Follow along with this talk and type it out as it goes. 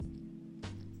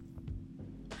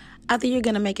Either you're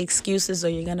going to make excuses or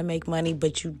you're going to make money,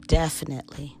 but you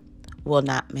definitely will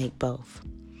not make both.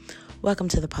 Welcome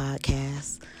to the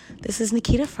podcast. This is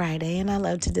Nikita Friday, and I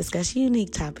love to discuss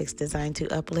unique topics designed to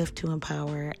uplift, to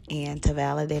empower, and to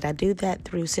validate. I do that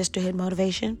through sisterhood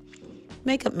motivation,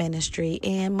 makeup ministry,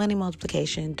 and money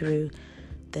multiplication through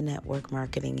the network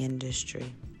marketing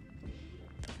industry.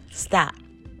 Stop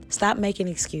making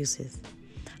excuses.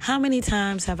 How many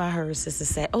times have I heard sisters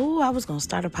say, oh, I was going to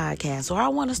start a podcast, or I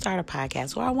want to start a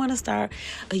podcast, or I want to start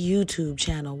a YouTube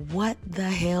channel. What the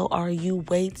hell are you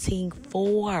waiting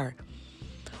for?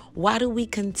 Why do we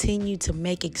continue to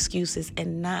make excuses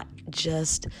and not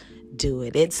just do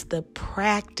it? It's the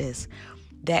practice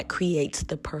that creates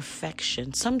the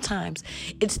perfection. Sometimes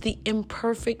it's the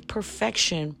imperfect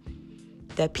perfection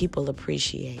that people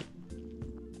appreciate.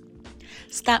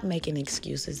 Stop making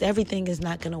excuses. Everything is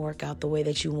not going to work out the way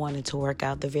that you wanted to work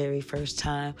out the very first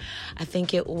time. I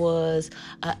think it was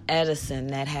Edison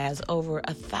that has over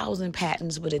 1,000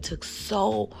 patents, but it took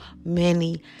so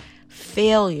many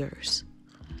failures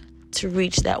to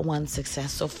reach that one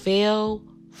success. So fail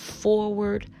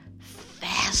forward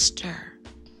faster.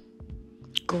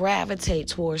 Gravitate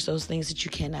towards those things that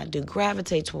you cannot do.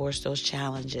 Gravitate towards those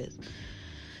challenges.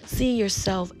 See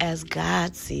yourself as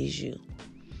God sees you.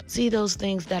 See those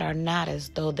things that are not as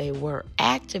though they were.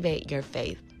 Activate your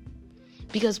faith.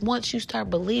 Because once you start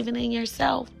believing in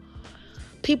yourself,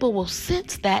 people will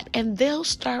sense that and they'll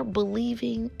start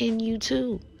believing in you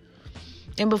too.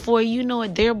 And before you know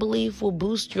it, their belief will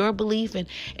boost your belief and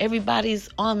everybody's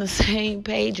on the same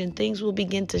page and things will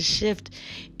begin to shift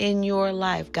in your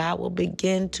life. God will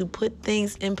begin to put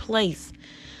things in place,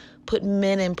 put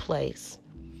men in place,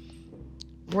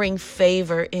 bring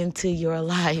favor into your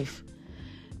life.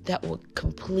 That will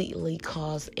completely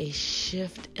cause a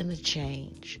shift and a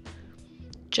change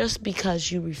just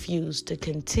because you refuse to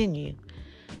continue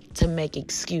to make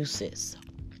excuses.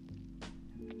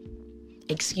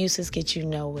 Excuses get you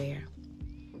nowhere.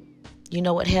 You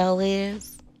know what hell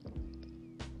is?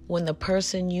 When the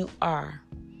person you are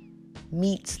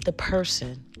meets the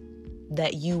person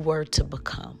that you were to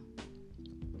become.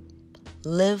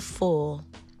 Live full,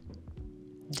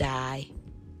 die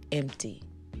empty.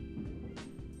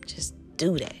 Just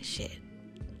do that shit.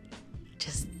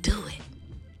 Just do it.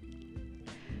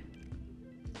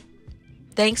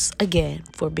 Thanks again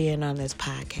for being on this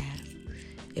podcast.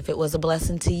 If it was a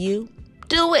blessing to you,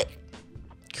 do it.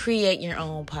 Create your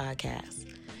own podcast.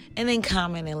 And then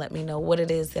comment and let me know what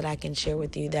it is that I can share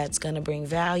with you that's going to bring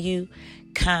value,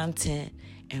 content,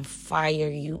 and fire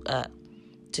you up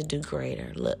to do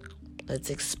greater. Look, let's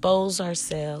expose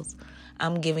ourselves.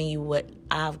 I'm giving you what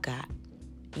I've got.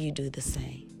 You do the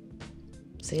same.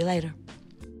 See you later.